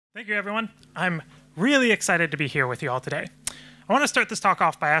Thank you, everyone. I'm really excited to be here with you all today. I want to start this talk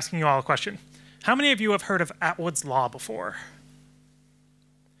off by asking you all a question. How many of you have heard of Atwood's Law before?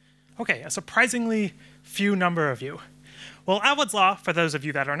 Okay, a surprisingly few number of you. Well, Atwood's Law, for those of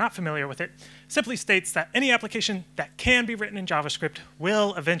you that are not familiar with it, simply states that any application that can be written in JavaScript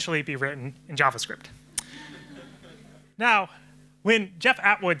will eventually be written in JavaScript. Now, when Jeff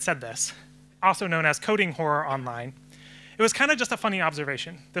Atwood said this, also known as Coding Horror Online, it was kind of just a funny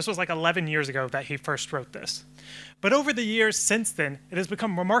observation. This was like 11 years ago that he first wrote this. But over the years since then, it has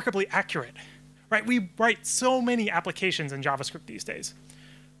become remarkably accurate. Right? We write so many applications in JavaScript these days.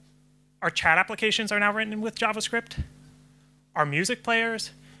 Our chat applications are now written with JavaScript, our music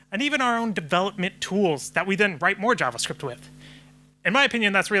players, and even our own development tools that we then write more JavaScript with. In my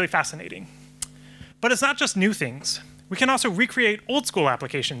opinion, that's really fascinating. But it's not just new things. We can also recreate old school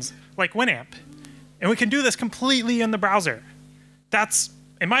applications like Winamp. And we can do this completely in the browser. That's,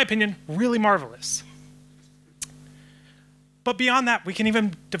 in my opinion, really marvelous. But beyond that, we can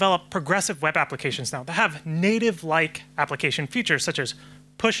even develop progressive web applications now that have native-like application features such as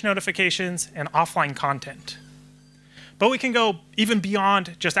push notifications and offline content. But we can go even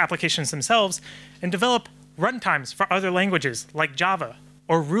beyond just applications themselves and develop runtimes for other languages like Java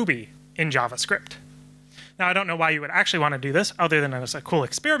or Ruby in JavaScript. Now, I don't know why you would actually want to do this other than as a cool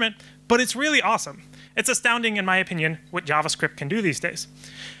experiment, but it's really awesome. It's astounding, in my opinion, what JavaScript can do these days.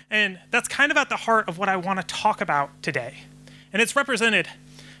 And that's kind of at the heart of what I want to talk about today. And it's represented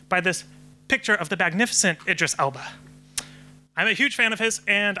by this picture of the magnificent Idris Elba. I'm a huge fan of his,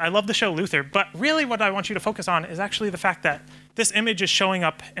 and I love the show Luther, but really what I want you to focus on is actually the fact that this image is showing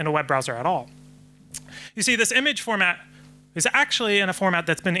up in a web browser at all. You see, this image format is actually in a format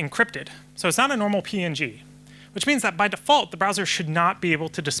that's been encrypted, so it's not a normal PNG, which means that by default, the browser should not be able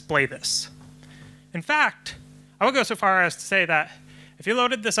to display this. In fact, I would go so far as to say that if you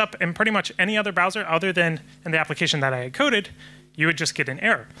loaded this up in pretty much any other browser other than in the application that I had coded, you would just get an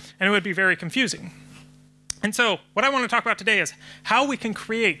error, and it would be very confusing. And so what I want to talk about today is how we can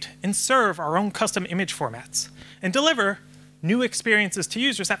create and serve our own custom image formats and deliver new experiences to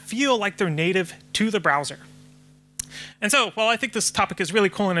users that feel like they're native to the browser. And so while I think this topic is really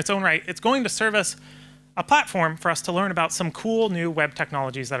cool in its own right, it's going to serve as a platform for us to learn about some cool new web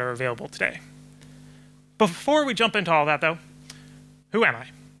technologies that are available today. Before we jump into all that, though, who am I?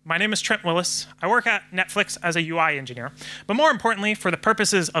 My name is Trent Willis. I work at Netflix as a UI engineer. But more importantly, for the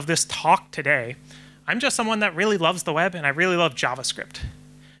purposes of this talk today, I'm just someone that really loves the web, and I really love JavaScript,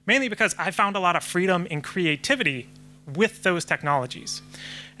 mainly because I found a lot of freedom and creativity with those technologies.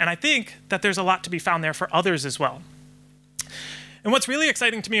 And I think that there's a lot to be found there for others as well. And what's really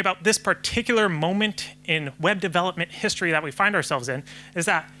exciting to me about this particular moment in web development history that we find ourselves in is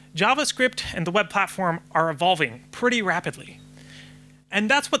that JavaScript and the web platform are evolving pretty rapidly. And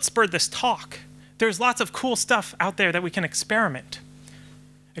that's what spurred this talk. There's lots of cool stuff out there that we can experiment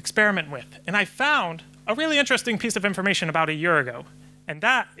with. And I found a really interesting piece of information about a year ago. And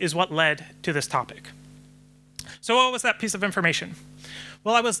that is what led to this topic. So what was that piece of information?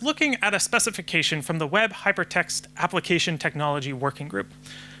 Well, I was looking at a specification from the Web Hypertext Application Technology Working Group,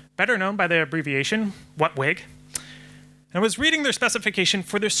 better known by the abbreviation WHATWG. And I was reading their specification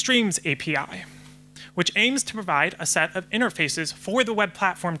for their Streams API, which aims to provide a set of interfaces for the web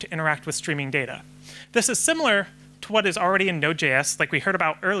platform to interact with streaming data. This is similar to what is already in Node.js, like we heard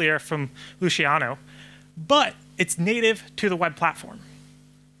about earlier from Luciano, but it's native to the web platform.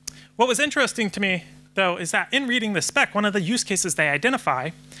 What was interesting to me, though, is that in reading the spec, one of the use cases they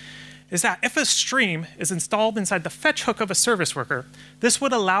identify is that if a stream is installed inside the fetch hook of a service worker, this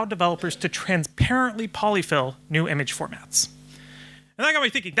would allow developers to transparently polyfill new image formats. And that got me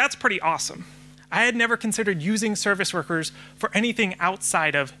thinking, that's pretty awesome. I had never considered using service workers for anything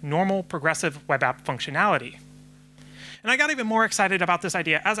outside of normal progressive web app functionality. And I got even more excited about this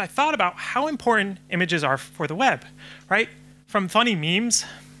idea as I thought about how important images are for the web, right? From funny memes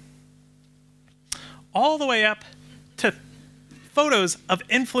all the way up to photos of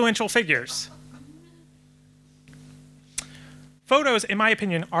influential figures. Photos, in my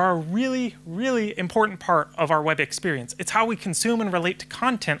opinion, are a really, really important part of our web experience. It's how we consume and relate to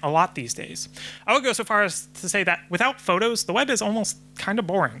content a lot these days. I would go so far as to say that without photos, the web is almost kind of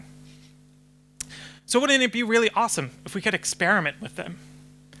boring. So wouldn't it be really awesome if we could experiment with them?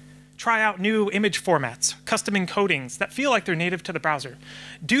 Try out new image formats, custom encodings that feel like they're native to the browser.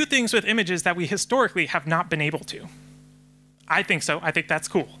 Do things with images that we historically have not been able to. I think so. I think that's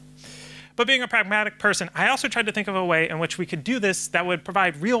cool. But being a pragmatic person, I also tried to think of a way in which we could do this that would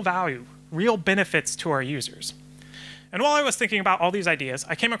provide real value, real benefits to our users. And while I was thinking about all these ideas,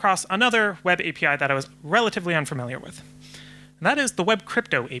 I came across another web API that I was relatively unfamiliar with. and that is the Web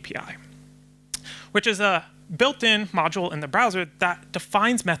Crypto API, which is a built-in module in the browser that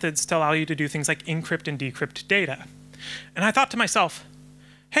defines methods to allow you to do things like encrypt and decrypt data. And I thought to myself,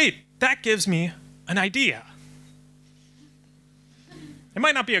 hey, that gives me an idea. It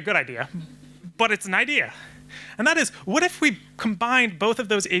might not be a good idea, but it's an idea. And that is, what if we combined both of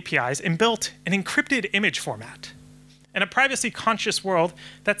those APIs and built an encrypted image format? In a privacy-conscious world,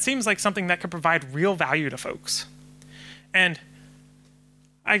 that seems like something that could provide real value to folks. And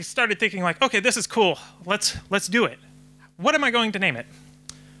I started thinking like, okay, this is cool. Let's do it. What am I going to name it?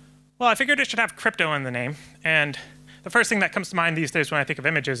 Well, I figured it should have crypto in the name. And the first thing that comes to mind these days when I think of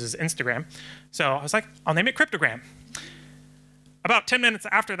images is Instagram. So I was like, I'll name it Cryptogram. About 10 minutes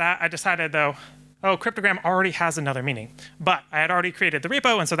after that, I decided, though, oh, Cryptogram already has another meaning. But I had already created the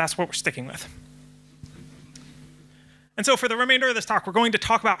repo, and so that's what we're sticking with. And so for the remainder of this talk, we're going to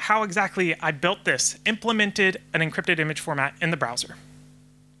talk about how exactly I built this, implemented an encrypted image format in the browser.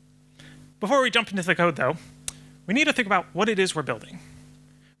 Before we jump into the code, though, we need to think about what it is we're building.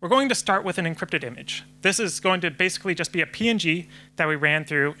 We're going to start with an encrypted image. This is going to basically just be a PNG that we ran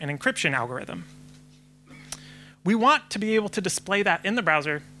through an encryption algorithm. We want to be able to display that in the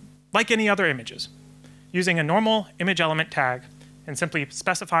browser like any other images, using a normal image element tag and simply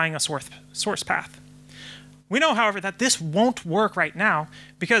specifying a source path. We know, however, that this won't work right now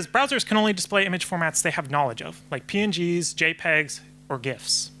because browsers can only display image formats they have knowledge of, like PNGs, JPEGs, or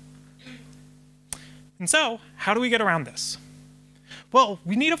GIFs. And so, how do we get around this? Well,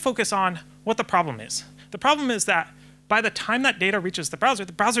 we need to focus on what the problem is. The problem is that by the time that data reaches the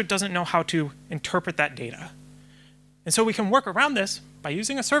browser doesn't know how to interpret that data. And so we can work around this by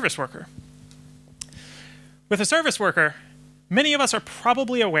using a service worker. With a service worker, many of us are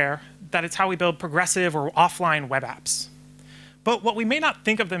probably aware that it's how we build progressive or offline web apps. But what we may not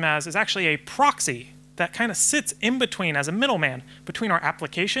think of them as is actually a proxy that kind of sits in between as a middleman between our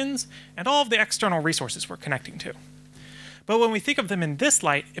applications and all of the external resources we're connecting to. But when we think of them in this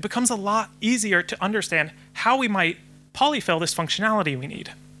light, it becomes a lot easier to understand how we might polyfill this functionality we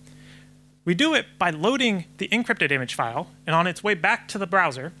need. We do it by loading the encrypted image file, and on its way back to the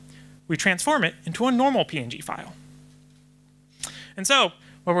browser, we transform it into a normal PNG file. And so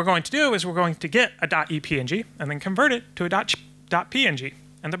what we're going to do is we're going to get a .epng and then convert it to a .png,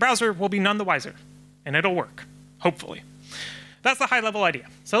 and the browser will be none the wiser, and it'll work, hopefully. That's the high-level idea.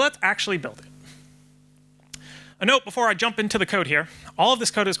 So let's actually build it. A note before I jump into the code here, all of this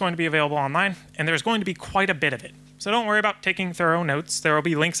code is going to be available online, and there's going to be quite a bit of it. So don't worry about taking thorough notes. There will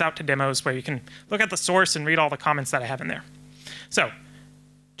be links out to demos where you can look at the source and read all the comments that I have in there. So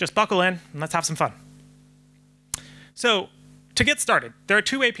just buckle in and let's have some fun. So to get started, there are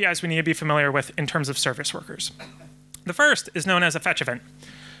two APIs we need to be familiar with in terms of service workers. The first is known as a fetch event.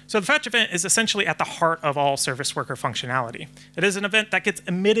 So the fetch event is essentially at the heart of all service worker functionality. It is an event that gets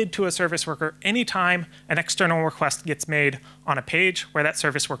emitted to a service worker anytime an external request gets made on a page where that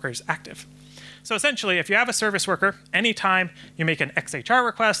service worker is active. So essentially, if you have a service worker, anytime you make an XHR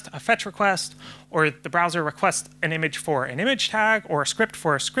request, a fetch request, or the browser requests an image for an image tag or a script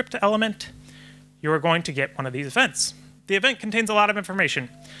for a script element, you are going to get one of these events. The event contains a lot of information,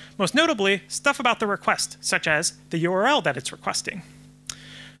 most notably stuff about the request, such as the URL that it's requesting.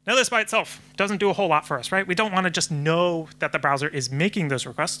 Now, this by itself doesn't do a whole lot for us, right? We don't want to just know that the browser is making those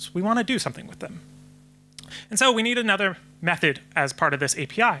requests. We want to do something with them. And so we need another method as part of this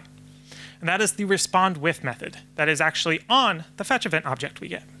API. And that is the respond with method that is actually on the fetch event object we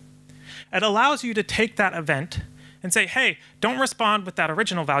get. It allows you to take that event and say, hey, don't respond with that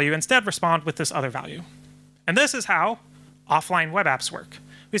original value, instead respond with this other value. And this is how offline web apps work.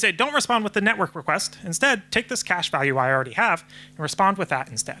 We say, don't respond with the network request, instead take this cache value I already have and respond with that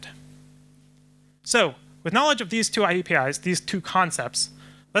instead. So with knowledge of these two APIs, these two concepts,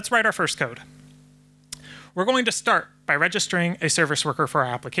 let's write our first code. We're going to start by registering a service worker for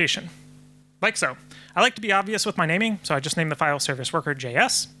our application. Like so. I like to be obvious with my naming, so I just named the file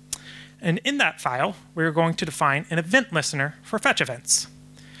serviceworker.js. And in that file, we're going to define an event listener for fetch events.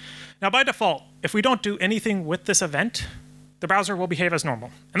 Now, by default, if we don't do anything with this event, the browser will behave as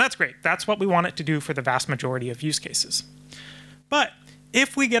normal. And that's great. That's what we want it to do for the vast majority of use cases. But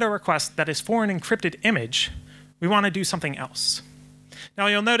if we get a request that is for an encrypted image, we want to do something else. Now,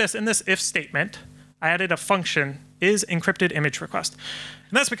 you'll notice in this if statement, I added a function isEncryptedImageRequest.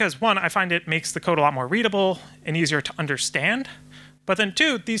 And that's because, one, I find it makes the code a lot more readable and easier to understand. But then,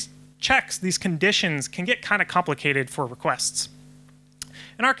 two, these checks, these conditions can get kind of complicated for requests.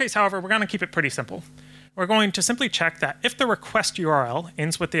 In our case, however, we're going to keep it pretty simple. We're going to simply check that if the request URL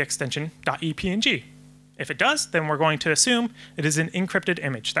ends with the extension .epng. If it does, then we're going to assume it is an encrypted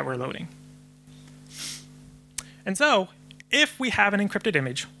image that we're loading. And so, if we have an encrypted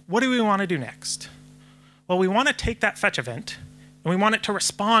image, what do we want to do next? Well, we want to take that fetch event, and we want it to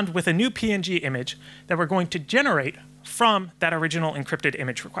respond with a new PNG image that we're going to generate from that original encrypted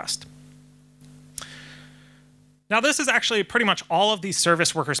image request. Now, this is actually pretty much all of the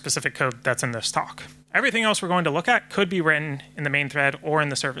service worker-specific code that's in this talk. Everything else we're going to look at could be written in the main thread or in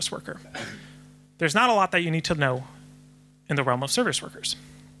the service worker. There's not a lot that you need to know in the realm of service workers.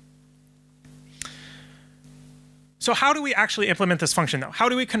 So how do we actually implement this function, though? How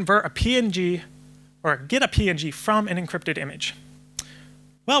do we convert a PNG or get a PNG from an encrypted image?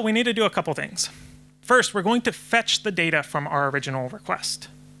 Well, we need to do a couple things. First, we're going to fetch the data from our original request.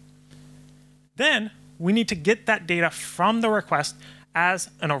 Then, we need to get that data from the request as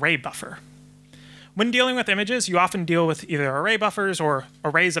an array buffer. When dealing with images, you often deal with either array buffers or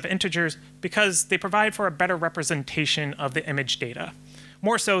arrays of integers because they provide for a better representation of the image data,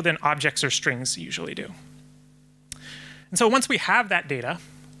 more so than objects or strings usually do. And so once we have that data,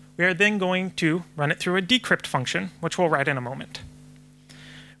 we are then going to run it through a decrypt function, which we'll write in a moment.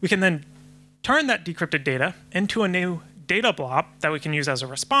 We can then turn that decrypted data into a new data blob that we can use as a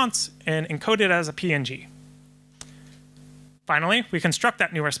response and encode it as a PNG. Finally, we construct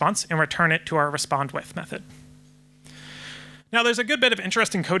that new response and return it to our respond with method. Now, there's a good bit of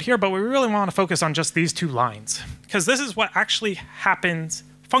interesting code here, but we really want to focus on just these two lines, because this is what actually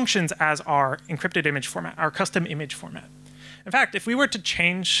functions as our encrypted image format, our custom image format. In fact, if we were to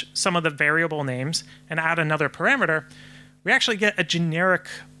change some of the variable names and add another parameter, we actually get a generic,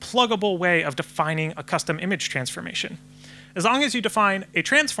 pluggable way of defining a custom image transformation. As long as you define a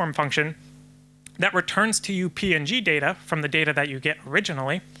transform function that returns to you PNG data from the data that you get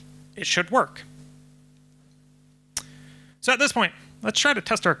originally, it should work. So at this point, let's try to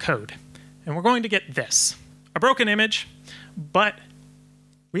test our code. And we're going to get this, a broken image, but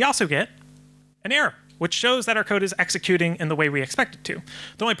we also get an error, which shows that our code is executing in the way we expect it to.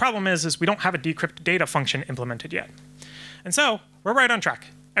 The only problem is we don't have a decrypt data function implemented yet. And so we're right on track.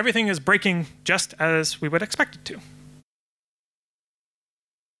 Everything is breaking just as we would expect it to.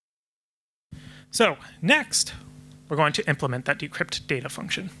 So next, we're going to implement that decrypt data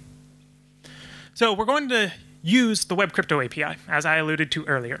function. So we're going to use the Web Crypto API, as I alluded to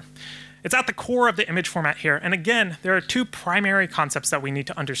earlier. It's at the core of the image format here. And again, there are two primary concepts that we need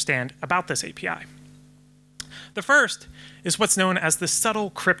to understand about this API. The first is what's known as the subtle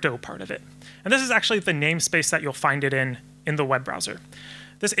crypto part of it. And this is actually the namespace that you'll find it in the web browser.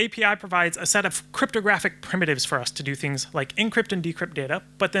 This API provides a set of cryptographic primitives for us to do things like encrypt and decrypt data,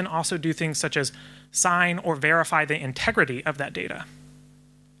 but then also do things such as sign or verify the integrity of that data.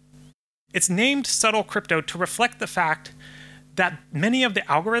 It's named subtle crypto to reflect the fact that many of the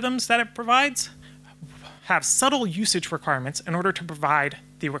algorithms that it provides have subtle usage requirements in order to provide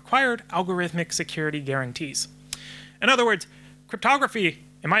the required algorithmic security guarantees. In other words, cryptography,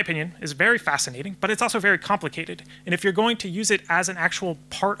 in my opinion, is very fascinating, but it's also very complicated. And if you're going to use it as an actual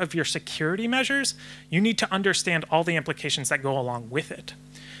part of your security measures, you need to understand all the implications that go along with it.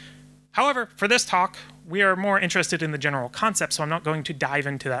 However, for this talk, we are more interested in the general concept, so I'm not going to dive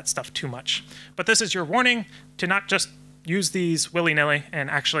into that stuff too much. But this is your warning to not just use these willy-nilly and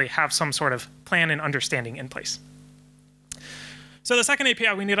actually have some sort of plan and understanding in place. So the second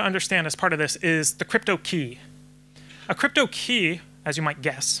API we need to understand as part of this is the crypto key. A crypto key, as you might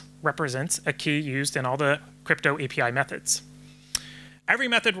guess, represents a key used in all the crypto API methods. Every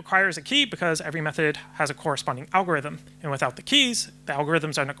method requires a key because every method has a corresponding algorithm. And without the keys, the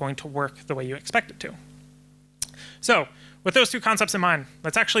algorithms are not going to work the way you expect it to. So with those two concepts in mind,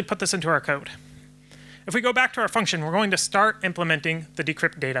 let's actually put this into our code. If we go back to our function, we're going to start implementing the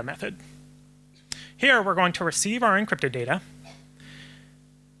decrypt data method. Here, we're going to receive our encrypted data.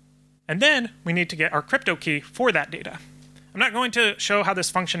 And then we need to get our crypto key for that data. I'm not going to show how this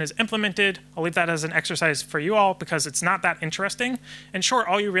function is implemented. I'll leave that as an exercise for you all because it's not that interesting. In short,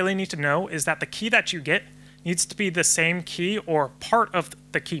 all you really need to know is that the key that you get needs to be the same key or part of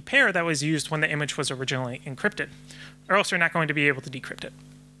the key pair that was used when the image was originally encrypted, or else you're not going to be able to decrypt it.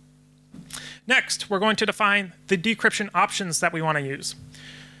 Next, we're going to define the decryption options that we want to use.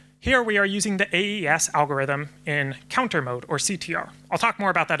 Here we are using the AES algorithm in counter mode, or CTR. I'll talk more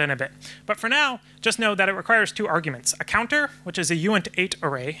about that in a bit. But for now, just know that it requires two arguments, a counter, which is a uint8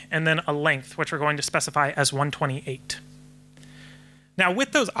 array, and then a length, which we're going to specify as 128. Now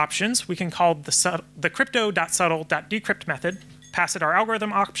with those options, we can call the crypto.subtle.decrypt method, pass it our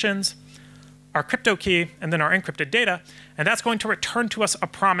algorithm options, our crypto key, and then our encrypted data, and that's going to return to us a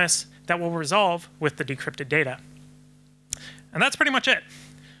promise that will resolve with the decrypted data. And that's pretty much it.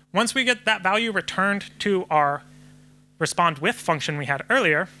 Once we get that value returned to our respond with function we had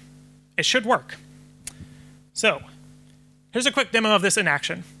earlier, it should work. So Here's a quick demo of this in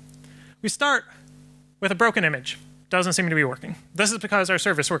action. We start with a broken image. Doesn't seem to be working. This is because our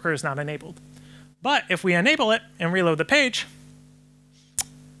service worker is not enabled. But if we enable it and reload the page,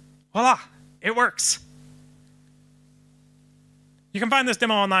 voila, it works. You can find this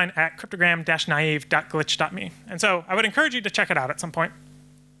demo online at cryptogram-naive.glitch.me. And so I would encourage you to check it out at some point.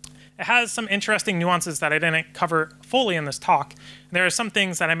 It has some interesting nuances that I didn't cover fully in this talk. There are some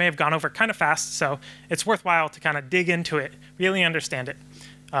things that I may have gone over kind of fast, so it's worthwhile to kind of dig into it, really understand it.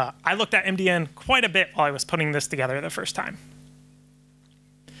 I looked at MDN quite a bit while I was putting this together the first time.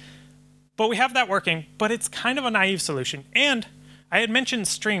 But we have that working, but it's kind of a naive solution. And I had mentioned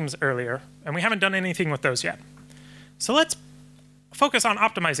streams earlier, and we haven't done anything with those yet. So let's focus on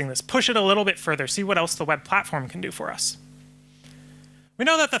optimizing this, push it a little bit further, see what else the web platform can do for us. We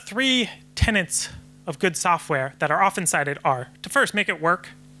know that the 3 tenets of good software that are often cited are to first make it work,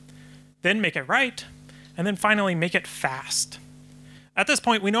 then make it right, and then finally make it fast. At this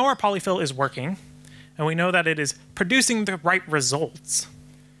point, we know our polyfill is working, and we know that it is producing the right results.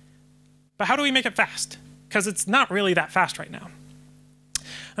 But how do we make it fast? Because it's not really that fast right now.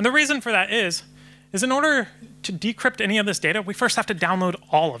 And the reason for that is in order to decrypt any of this data, we first have to download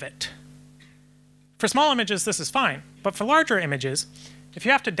all of it. For small images, this is fine. But for larger images, if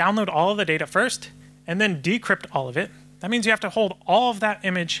you have to download all of the data first and then decrypt all of it, that means you have to hold all of that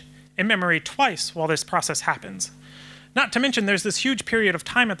image in memory twice while this process happens. Not to mention, there's this huge period of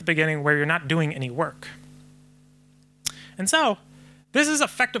time at the beginning where you're not doing any work. And so, this is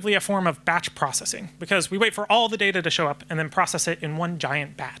effectively a form of batch processing, because we wait for all the data to show up and then process it in one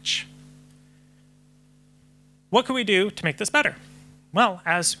giant batch. What could we do to make this better? Well,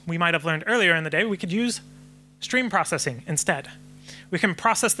 as we might have learned earlier in the day, we could use stream processing instead. We can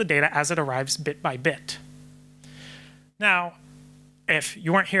process the data as it arrives bit by bit. Now, if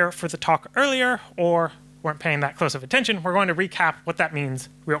you weren't here for the talk earlier or weren't paying that close of attention, we're going to recap what that means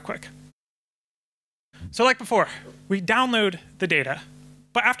real quick. So like before, we download the data,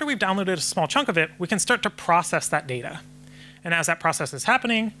 but after we've downloaded a small chunk of it, we can start to process that data. And as that process is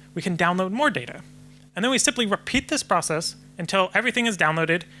happening, we can download more data. And then we simply repeat this process until everything is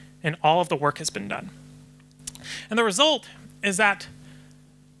downloaded and all of the work has been done. And the result is that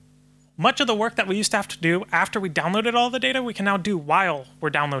much of the work that we used to have to do after we downloaded all the data, we can now do while we're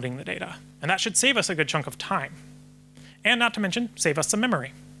downloading the data. And that should save us a good chunk of time. And not to mention, save us some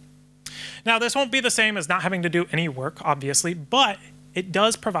memory. Now, this won't be the same as not having to do any work, obviously, but it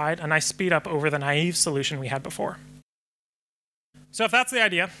does provide a nice speed up over the naive solution we had before. So if that's the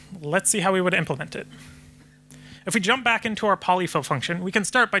idea, let's see how we would implement it. If we jump back into our polyfill function, we can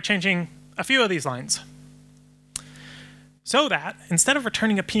start by changing a few of these lines. So that instead of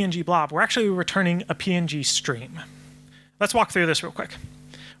returning a PNG blob, we're actually returning a PNG stream. Let's walk through this real quick.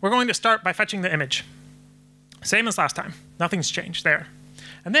 We're going to start by fetching the image. Same as last time, nothing's changed there.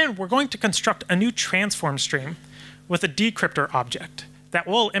 And then we're going to construct a new transform stream with a decryptor object that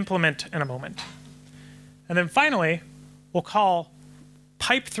we'll implement in a moment. And then finally, we'll call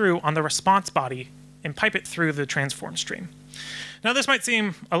pipe through on the response body and pipe it through the transform stream. Now this might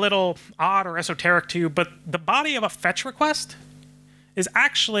seem a little odd or esoteric to you, but the body of a fetch request is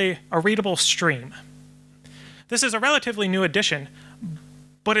actually a readable stream. This is a relatively new addition,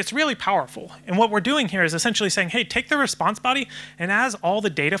 but it's really powerful. And what we're doing here is essentially saying, hey, take the response body, and as all the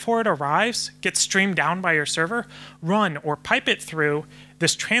data for it arrives, gets streamed down by your server, run or pipe it through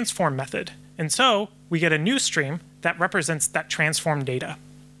this transform method. And so we get a new stream that represents that transform data.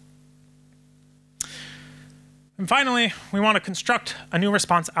 And finally, we want to construct a new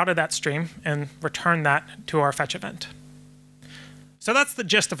response out of that stream and return that to our fetch event. So that's the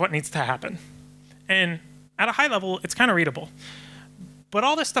gist of what needs to happen. And at a high level, it's kind of readable. But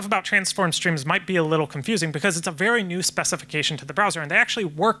all this stuff about transform streams might be a little confusing because it's a very new specification to the browser, and they actually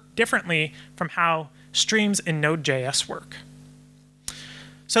work differently from how streams in Node.js work.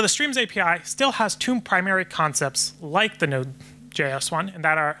 So the Streams API still has 2 primary concepts like the Node.js one,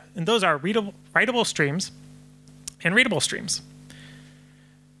 and those are writable streams and readable streams.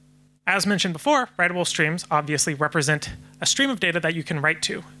 As mentioned before, writable streams obviously represent a stream of data that you can write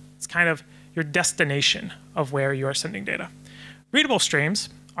to. It's kind of your destination of where you are sending data. Readable streams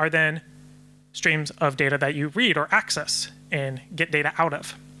are then streams of data that you read or access and get data out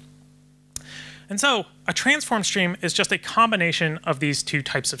of. And so a transform stream is just a combination of these 2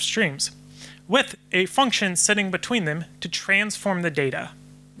 types of streams with a function sitting between them to transform the data.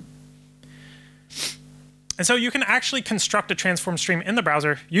 And so you can actually construct a transform stream in the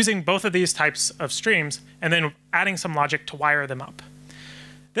browser using both of these types of streams and then adding some logic to wire them up.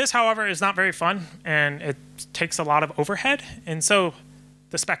 This, however, is not very fun, and it takes a lot of overhead. And so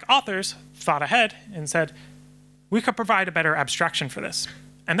the spec authors thought ahead and said, we could provide a better abstraction for this.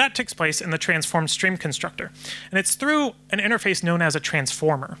 And that takes place in the transform stream constructor. And it's through an interface known as a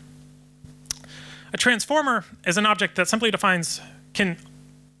transformer. A transformer is an object that simply can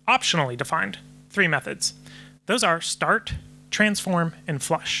optionally define 3 methods. Those are start, transform, and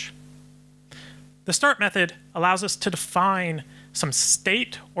flush. The start method allows us to define some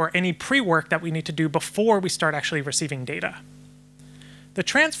state or any pre-work that we need to do before we start actually receiving data. The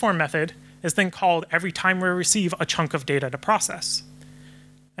transform method is then called every time we receive a chunk of data to process.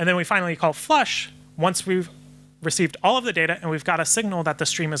 And then we finally call flush once we've received all of the data and we've got a signal that the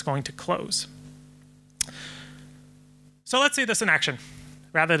stream is going to close. So let's see this in action,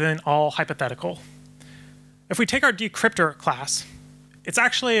 rather than all hypothetical. If we take our decryptor class, it's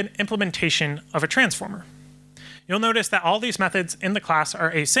actually an implementation of a transformer. You'll notice that all these methods in the class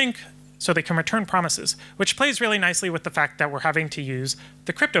are async, so they can return promises, which plays really nicely with the fact that we're having to use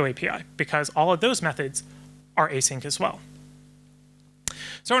the crypto API, because all of those methods are async as well.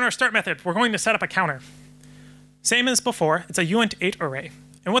 So in our start method, we're going to set up a counter. Same as before, it's a uint8 array.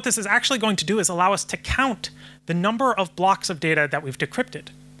 And what this is actually going to do is allow us to count the number of blocks of data that we've decrypted.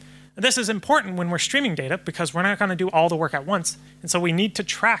 And this is important when we're streaming data because we're not going to do all the work at once, and so we need to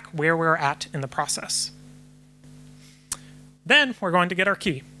track where we're at in the process. Then we're going to get our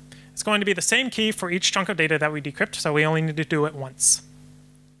key. It's going to be the same key for each chunk of data that we decrypt, so we only need to do it once.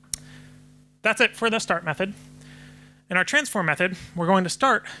 That's it for the start method. In our transform method, we're going to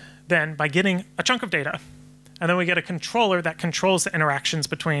start then by getting a chunk of data, and then we get a controller that controls the interactions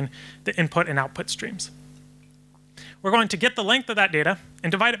between the input and output streams. We're going to get the length of that data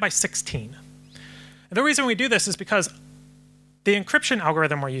and divide it by 16. And the reason we do this is because the encryption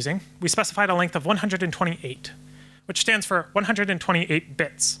algorithm we're using, we specified a length of 128, which stands for 128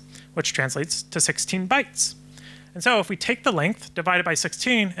 bits, which translates to 16 bytes. And so if we take the length, divide it by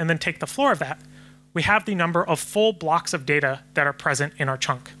 16, and then take the floor of that, we have the number of full blocks of data that are present in our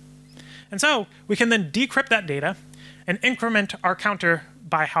chunk. And so we can then decrypt that data and increment our counter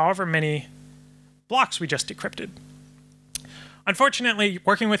by however many blocks we just decrypted. Unfortunately,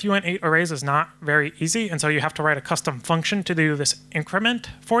 working with uint8 arrays is not very easy, and so you have to write a custom function to do this increment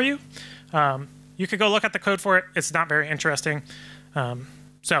for you. You could go look at the code for it. It's not very interesting.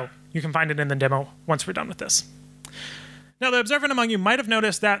 So you can find it in the demo once we're done with this. Now, the observant among you might have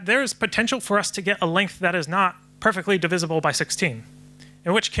noticed that there's potential for us to get a length that is not perfectly divisible by 16,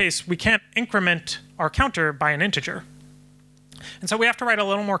 in which case we can't increment our counter by an integer. And so we have to write a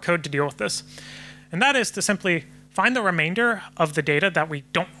little more code to deal with this. And that is to simply find the remainder of the data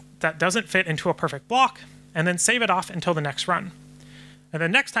that doesn't fit into a perfect block, and then save it off until the next run. And the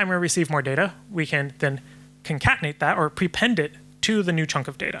next time we receive more data, we can then concatenate that or prepend it to the new chunk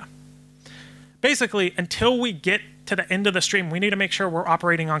of data. Basically, until we get to the end of the stream, we need to make sure we're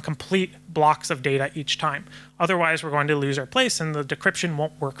operating on complete blocks of data each time. Otherwise, we're going to lose our place and the decryption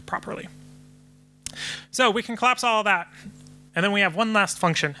won't work properly. So we can collapse all of that. And then we have one last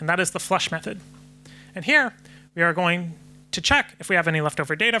function, and that is the flush method. And here, we are going to check if we have any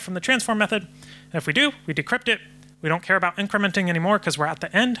leftover data from the transform method. And if we do, we decrypt it. We don't care about incrementing anymore because we're at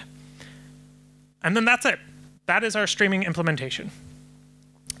the end. And then that's it. That is our streaming implementation.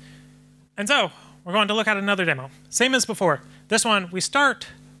 And so we're going to look at another demo. Same as before. This one, we start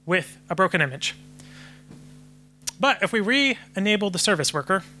with a broken image. But if we re-enable the service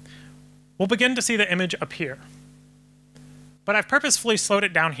worker, we'll begin to see the image appear. But I've purposefully slowed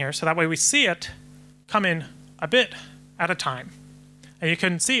it down here so that way we see it come in a bit at a time. And you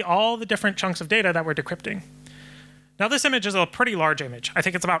can see all the different chunks of data that we're decrypting. Now this image is a pretty large image. I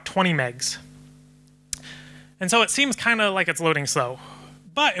think it's about 20 megs. And so it seems kind of like it's loading slow.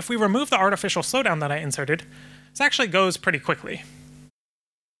 But if we remove the artificial slowdown that I inserted, this actually goes pretty quickly.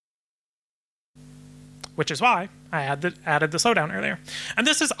 Which is why I added the slowdown earlier. And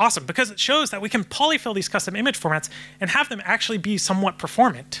this is awesome because it shows that we can polyfill these custom image formats and have them actually be somewhat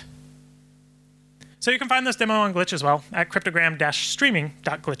performant. So you can find this demo on Glitch as well at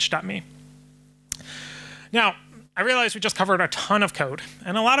cryptogram-streaming.glitch.me. Now, I realize we just covered a ton of code,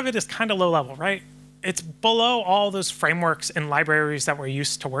 and a lot of it is kind of low level, right? It's below all those frameworks and libraries that we're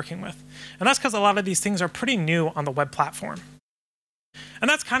used to working with. And that's because a lot of these things are pretty new on the web platform. And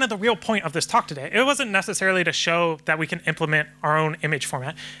that's kind of the real point of this talk today. It wasn't necessarily to show that we can implement our own image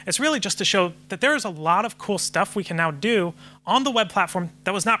format. It's really just to show that there is a lot of cool stuff we can now do on the web platform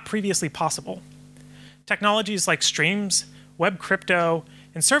that was not previously possible. Technologies like streams, web crypto,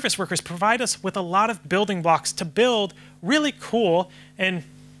 and service workers provide us with a lot of building blocks to build really cool and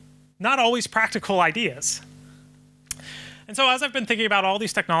not always practical ideas. And so as I've been thinking about all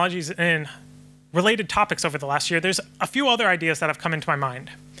these technologies and related topics over the last year, there's a few other ideas that have come into my mind.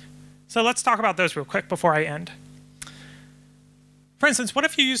 So let's talk about those real quick before I end. For instance, what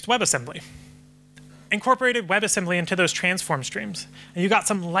if you used WebAssembly? Incorporated WebAssembly into those transform streams, and you got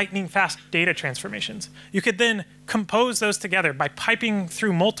some lightning fast data transformations. You could then compose those together by piping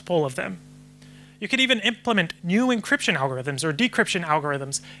through multiple of them. You could even implement new encryption algorithms or decryption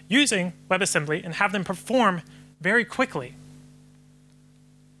algorithms using WebAssembly and have them perform very quickly.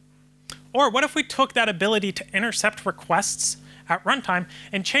 Or what if we took that ability to intercept requests at runtime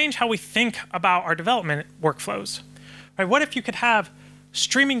and change how we think about our development workflows? Right? What if you could have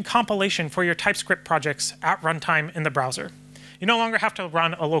streaming compilation for your TypeScript projects at runtime in the browser? You no longer have to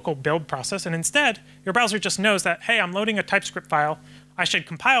run a local build process, and instead, your browser just knows that, hey, I'm loading a TypeScript file, I should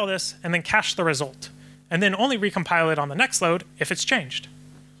compile this and then cache the result, and then only recompile it on the next load if it's changed.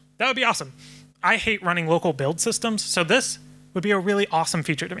 That would be awesome. I hate running local build systems, so this would be a really awesome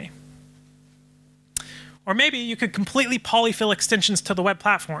feature to me. Or maybe you could completely polyfill extensions to the web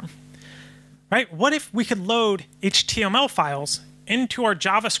platform. Right? What if we could load HTML files into our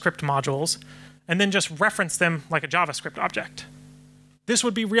JavaScript modules and then just reference them like a JavaScript object? This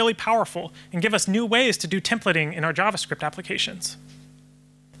would be really powerful and give us new ways to do templating in our JavaScript applications.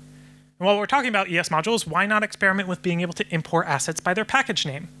 And while we're talking about ES modules, why not experiment with being able to import assets by their package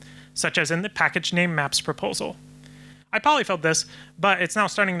name, such as in the package name maps proposal? I polyfilled this, but it's now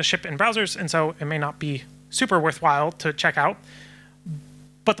starting to ship in browsers, and so it may not be super worthwhile to check out.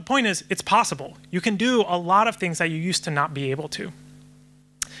 But the point is, it's possible. You can do a lot of things that you used to not be able to.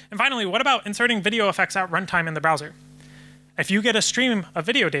 And finally, what about inserting video effects at runtime in the browser? If you get a stream of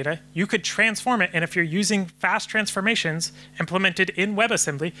video data, you could transform it, and if you're using fast transformations implemented in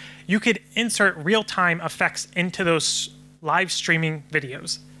WebAssembly, you could insert real-time effects into those live streaming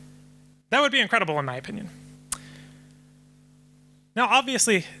videos. That would be incredible in my opinion. Now,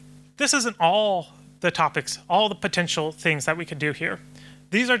 obviously, this isn't all the topics, all the potential things that we could do here.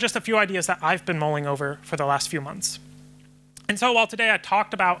 These are just a few ideas that I've been mulling over for the last few months. And so while today I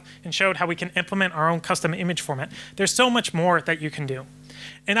talked about and showed how we can implement our own custom image format, there's so much more that you can do.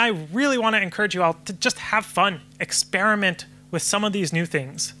 And I really want to encourage you all to just have fun, experiment with some of these new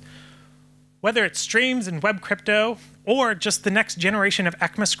things. Whether it's streams and web crypto, or just the next generation of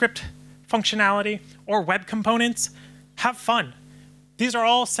ECMAScript functionality, or web components, have fun. These are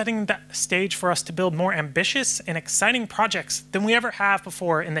all setting the stage for us to build more ambitious and exciting projects than we ever have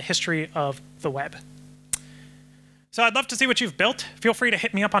before in the history of the web. So I'd love to see what you've built. Feel free to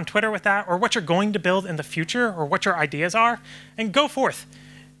hit me up on Twitter with that, or what you're going to build in the future, or what your ideas are, and go forth.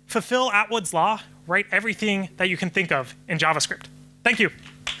 Fulfill Atwood's law, write everything that you can think of in JavaScript. Thank you.